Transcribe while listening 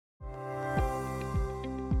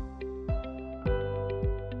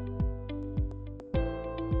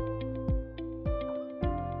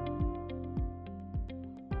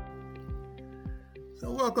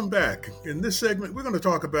Welcome back. In this segment, we're going to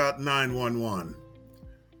talk about 911.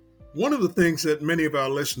 One of the things that many of our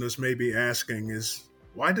listeners may be asking is,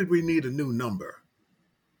 why did we need a new number?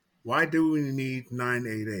 Why do we need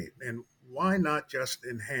 988? And why not just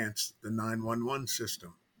enhance the 911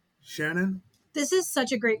 system? Shannon? This is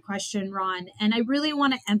such a great question, Ron. And I really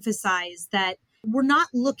want to emphasize that we're not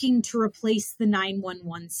looking to replace the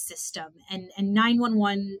 911 system. And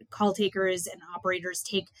 911 call takers and operators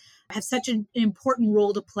have such an important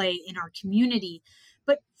role to play in our community.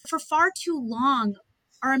 But for far too long,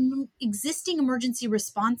 our existing emergency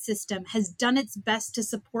response system has done its best to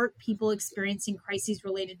support people experiencing crises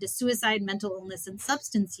related to suicide, mental illness, and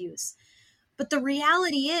substance use. But the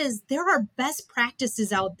reality is there are best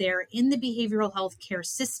practices out there in the behavioral health care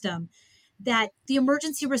system that the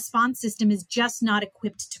emergency response system is just not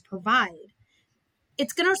equipped to provide.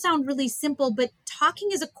 It's going to sound really simple, but talking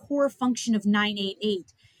is a core function of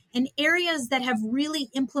 988. And areas that have really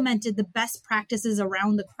implemented the best practices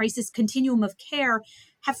around the crisis continuum of care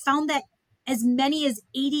have found that as many as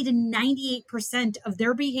 80 to 98% of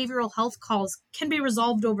their behavioral health calls can be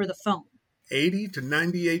resolved over the phone. 80 to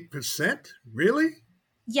 98%? Really?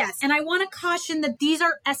 Yes. And I want to caution that these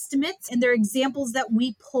are estimates and they're examples that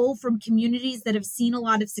we pull from communities that have seen a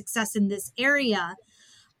lot of success in this area.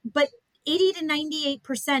 But 80 to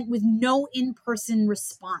 98% with no in-person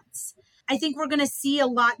response. I think we're going to see a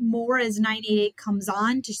lot more as 988 comes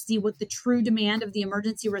on to see what the true demand of the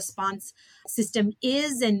emergency response system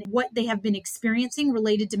is and what they have been experiencing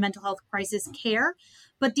related to mental health crisis care.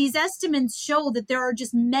 But these estimates show that there are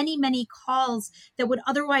just many, many calls that would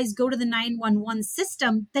otherwise go to the 911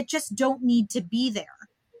 system that just don't need to be there.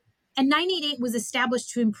 And 988 was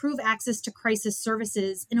established to improve access to crisis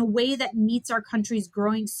services in a way that meets our country's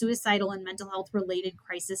growing suicidal and mental health related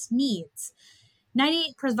crisis needs.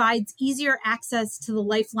 988 provides easier access to the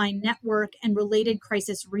Lifeline network and related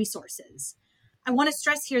crisis resources. I want to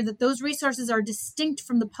stress here that those resources are distinct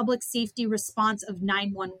from the public safety response of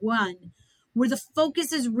 911, where the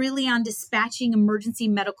focus is really on dispatching emergency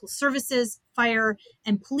medical services, fire,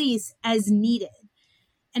 and police as needed.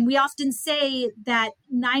 And we often say that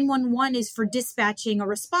 911 is for dispatching a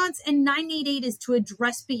response and 988 is to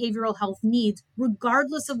address behavioral health needs,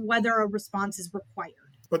 regardless of whether a response is required.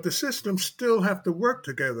 But the systems still have to work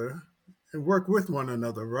together and work with one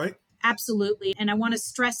another, right? Absolutely. And I want to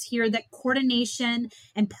stress here that coordination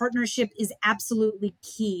and partnership is absolutely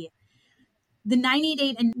key. The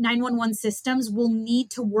 988 and 911 systems will need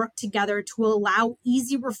to work together to allow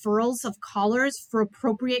easy referrals of callers for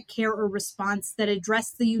appropriate care or response that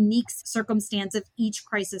address the unique circumstance of each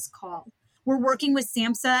crisis call. We're working with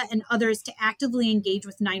SAMHSA and others to actively engage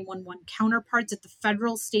with 911 counterparts at the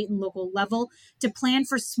federal, state, and local level to plan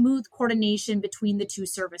for smooth coordination between the two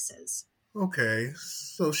services. Okay,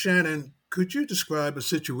 so Shannon, could you describe a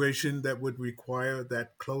situation that would require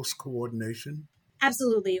that close coordination?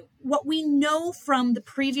 Absolutely. What we know from the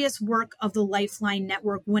previous work of the Lifeline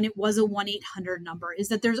network when it was a 1-800 number is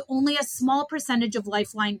that there's only a small percentage of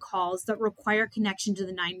Lifeline calls that require connection to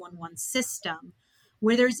the 911 system,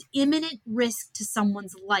 where there's imminent risk to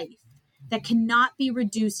someone's life that cannot be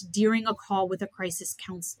reduced during a call with a crisis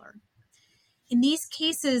counselor. In these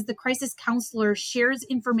cases, the crisis counselor shares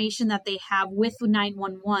information that they have with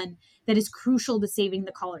 911 that is crucial to saving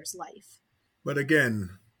the caller's life. But again,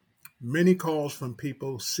 many calls from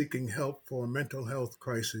people seeking help for a mental health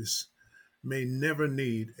crisis may never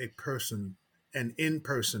need an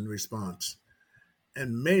in-person response,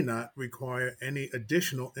 and may not require any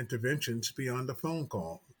additional interventions beyond a phone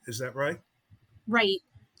call. Is that right? Right.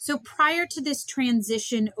 So prior to this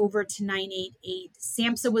transition over to 988,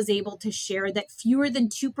 SAMHSA was able to share that fewer than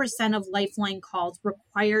 2% of Lifeline calls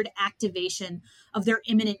required activation of their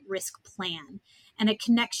imminent risk plan and a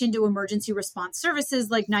connection to emergency response services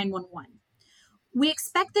like 911. We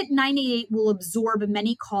expect that 988 will absorb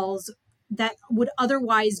many calls that would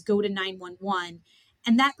otherwise go to 911,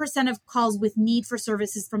 and that percent of calls with need for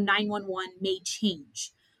services from 911 may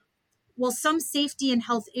change. While some safety and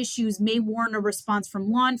health issues may warrant a response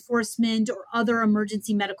from law enforcement or other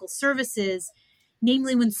emergency medical services,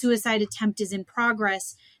 namely when suicide attempt is in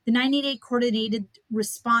progress, the 988 coordinated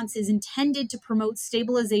response is intended to promote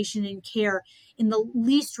stabilization and care in the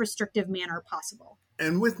least restrictive manner possible.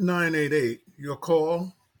 And with 988, your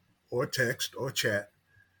call or text or chat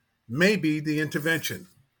may be the intervention.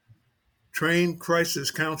 Trained crisis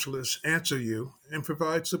counselors answer you and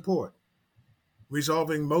provide support,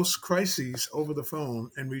 resolving most crises over the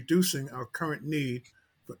phone and reducing our current need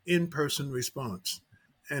for in-person response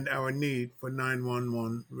and our need for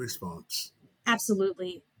 911 response.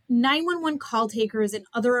 Absolutely. 911 call takers and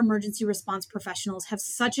other emergency response professionals have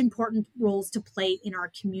such important roles to play in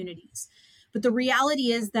our communities. But the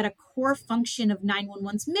reality is that a core function of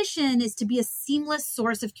 911's mission is to be a seamless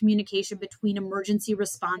source of communication between emergency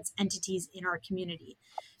response entities in our community,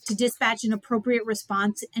 to dispatch an appropriate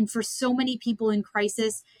response. And for so many people in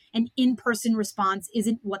crisis, an in-person response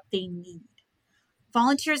isn't what they need.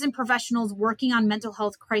 Volunteers and professionals working on mental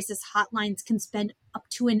health crisis hotlines can spend up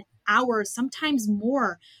to an hour, sometimes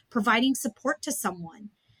more, providing support to someone.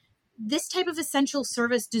 This type of essential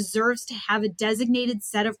service deserves to have a designated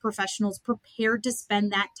set of professionals prepared to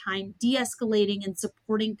spend that time de-escalating and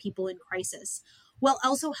supporting people in crisis, while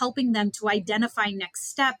also helping them to identify next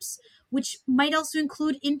steps, which might also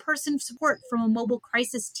include in-person support from a mobile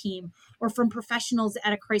crisis team or from professionals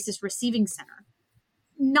at a crisis receiving center.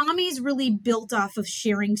 NAMI's really built off of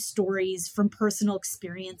sharing stories from personal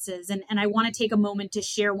experiences. And I want to take a moment to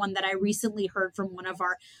share one that I recently heard from one of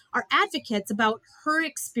our advocates about her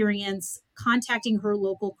experience contacting her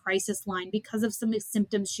local crisis line because of some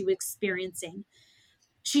symptoms she was experiencing.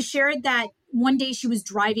 She shared that one day she was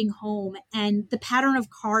driving home and the pattern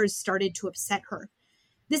of cars started to upset her.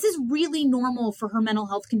 This is really normal for her mental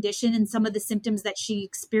health condition and some of the symptoms that she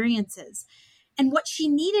experiences. And what she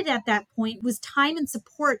needed at that point was time and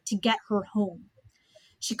support to get her home.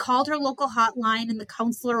 She called her local hotline, and the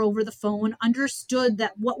counselor over the phone understood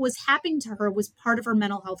that what was happening to her was part of her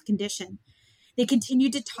mental health condition. They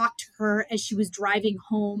continued to talk to her as she was driving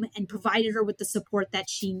home and provided her with the support that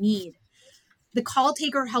she needed. The call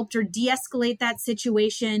taker helped her de-escalate that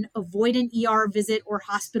situation, avoid an ER visit or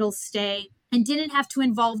hospital stay, and didn't have to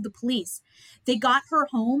involve the police. They got her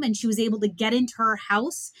home and she was able to get into her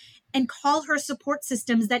house and call her support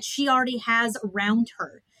systems that she already has around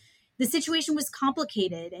her. The situation was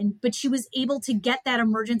complicated, but she was able to get that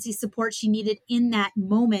emergency support she needed in that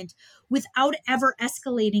moment without ever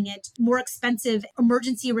escalating it to more expensive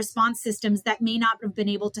emergency response systems that may not have been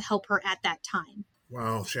able to help her at that time.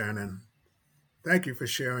 Wow, Shannon. Thank you for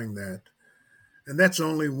sharing that. And that's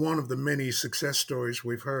only one of the many success stories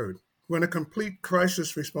we've heard. When a complete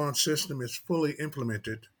crisis response system is fully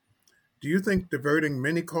implemented, do you think diverting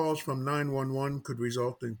many calls from 911 could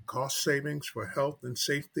result in cost savings for health and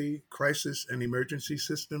safety, crisis, and emergency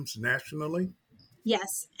systems nationally?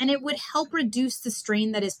 Yes, and it would help reduce the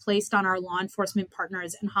strain that is placed on our law enforcement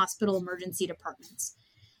partners and hospital emergency departments.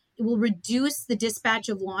 It will reduce the dispatch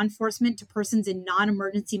of law enforcement to persons in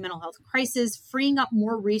non-emergency mental health crisis, freeing up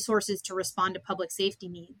more resources to respond to public safety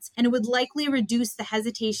needs. And it would likely reduce the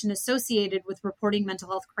hesitation associated with reporting mental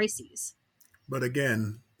health crises. But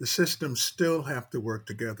again, the systems still have to work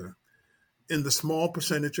together in the small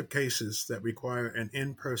percentage of cases that require an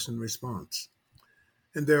in-person response.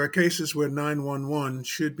 And there are cases where 911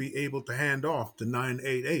 should be able to hand off to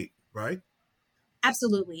 988, right?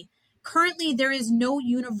 Absolutely. Currently, there is no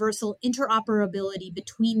universal interoperability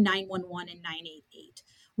between 911 and 988,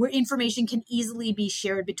 where information can easily be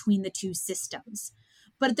shared between the two systems.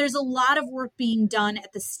 But there's a lot of work being done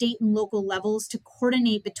at the state and local levels to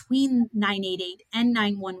coordinate between 988 and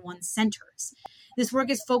 911 centers. This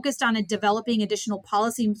work is focused on developing additional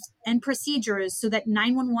policies and procedures so that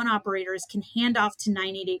 911 operators can hand off to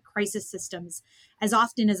 988 crisis systems as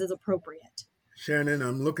often as is appropriate. Shannon,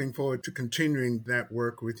 I'm looking forward to continuing that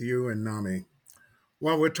work with you and NAMI.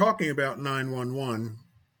 While we're talking about 911,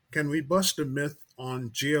 can we bust a myth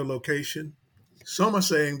on geolocation? Some are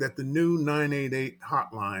saying that the new 988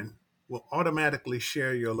 hotline will automatically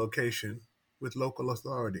share your location with local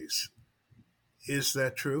authorities. Is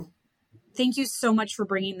that true? Thank you so much for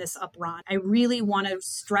bringing this up, Ron. I really want to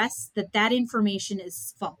stress that information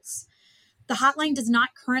is false. The hotline does not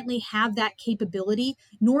currently have that capability,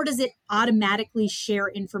 nor does it automatically share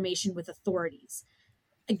information with authorities.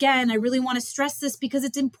 Again, I really want to stress this because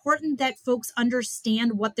it's important that folks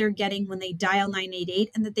understand what they're getting when they dial 988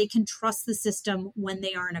 and that they can trust the system when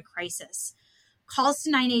they are in a crisis. Calls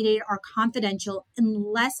to 988 are confidential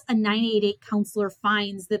unless a 988 counselor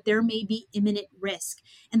finds that there may be imminent risk,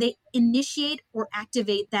 and they initiate or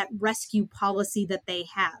activate that rescue policy that they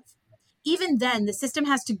have. Even then, the system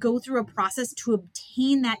has to go through a process to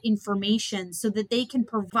obtain that information so that they can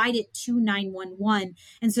provide it to 911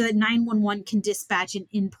 and so that 911 can dispatch an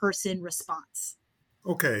in-person response.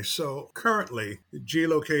 Okay, so currently,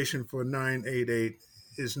 geolocation for 988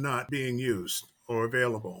 is not being used or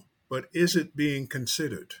available, but is it being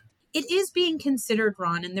considered? It is being considered,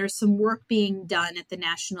 Ron, and there's some work being done at the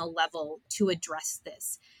national level to address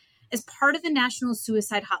this. As part of the National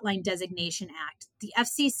Suicide Hotline Designation Act, the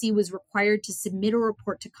FCC was required to submit a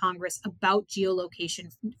report to Congress about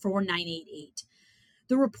geolocation for 988.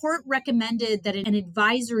 The report recommended that an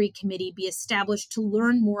advisory committee be established to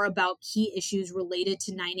learn more about key issues related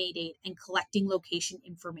to 988 and collecting location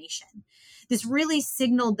information. This really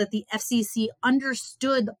signaled that the FCC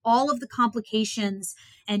understood all of the complications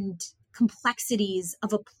and complexities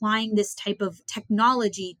of applying this type of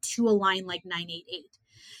technology to a line like 988.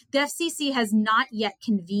 The FCC has not yet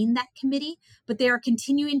convened that committee, but they are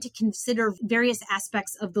continuing to consider various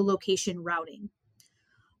aspects of the location routing.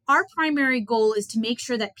 Our primary goal is to make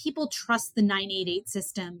sure that people trust the 988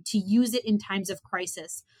 system to use it in times of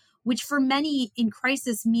crisis, which for many in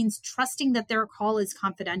crisis means trusting that their call is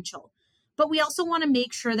confidential. But we also want to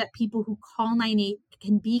make sure that people who call 988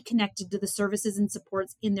 can be connected to the services and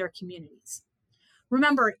supports in their communities.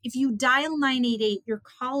 Remember, if you dial 988, your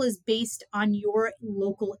call is based on your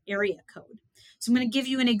local area code. So I'm going to give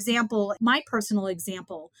you an example, my personal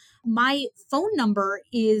example. My phone number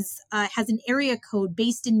has an area code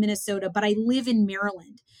based in Minnesota, but I live in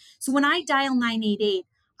Maryland. So when I dial 988,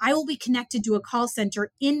 I will be connected to a call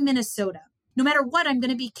center in Minnesota. No matter what, I'm going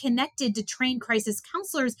to be connected to trained crisis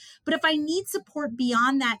counselors. But if I need support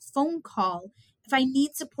beyond that phone call, if I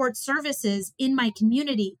need support services in my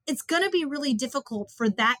community, it's going to be really difficult for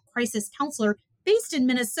that crisis counselor based in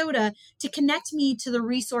Minnesota to connect me to the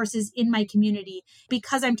resources in my community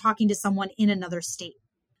because I'm talking to someone in another state.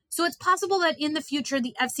 So it's possible that in the future,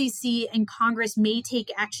 the FCC and Congress may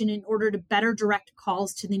take action in order to better direct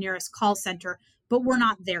calls to the nearest call center, but we're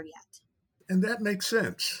not there yet. And that makes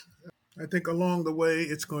sense. I think along the way,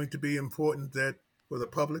 it's going to be important that for the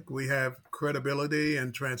public, we have credibility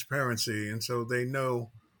and transparency. And so they know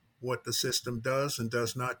what the system does and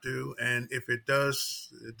does not do. And if it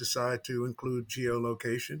does decide to include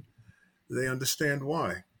geolocation, they understand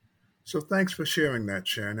why. So thanks for sharing that,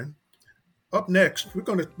 Shannon. Up next, we're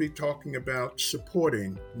going to be talking about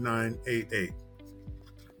supporting 988.